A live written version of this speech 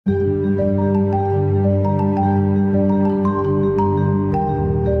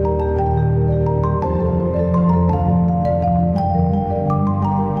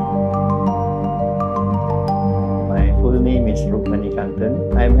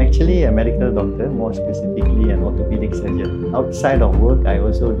actually a medical doctor, more specifically an orthopedic surgeon. Outside of work, I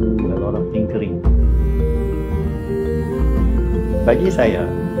also do a lot of tinkering. Bagi saya,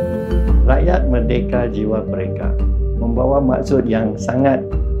 Rakyat Merdeka Jiwa Pereka membawa maksud yang sangat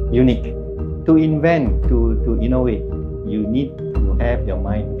unik. To invent, to innovate, you need to have your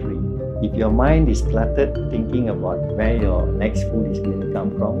mind free. If your mind is cluttered thinking about where your next food is going to come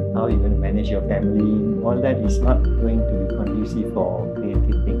from, how you're going to manage your family, all that is not going to be conducive for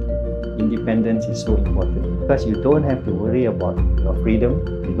creative thinking. Independence is so important because you don't have to worry about your freedom.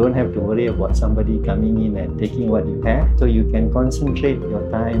 You don't have to worry about somebody coming in and taking what you have. So you can concentrate your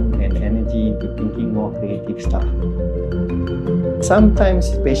time and energy into thinking more creative stuff. Sometimes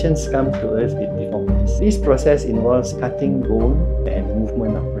patients come to us with deformities. This process involves cutting bone and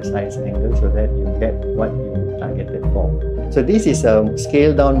movement of precise angle so that you get what you targeted for. So this is a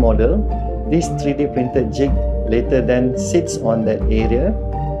scaled down model. This 3D printed jig later then sits on that area,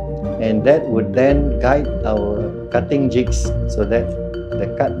 and that would then guide our cutting jigs so that the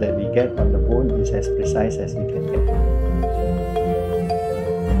cut that we get on the bone is as precise as we can get.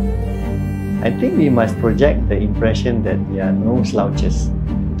 I think we must project the impression that we are no slouches,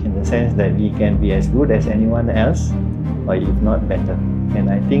 in the sense that we can be as good as anyone else, or if not better. And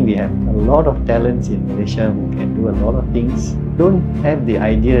I think we have a lot of talents in Malaysia who can do a lot of things. Don't have the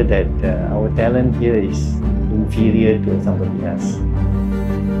idea that our talent here is inferior to somebody else.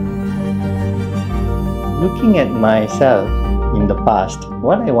 Looking at myself in the past,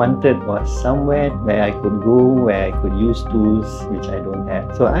 what I wanted was somewhere where I could go, where I could use tools which I don't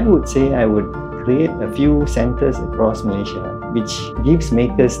have. So I would say I would create a few centers across Malaysia which gives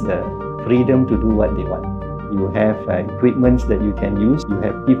makers the freedom to do what they want. You have equipments that you can use. You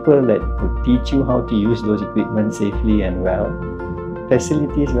have people that could teach you how to use those equipment safely and well.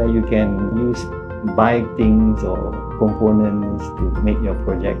 Facilities where you can buy things or components to make your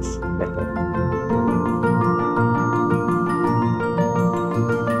projects better.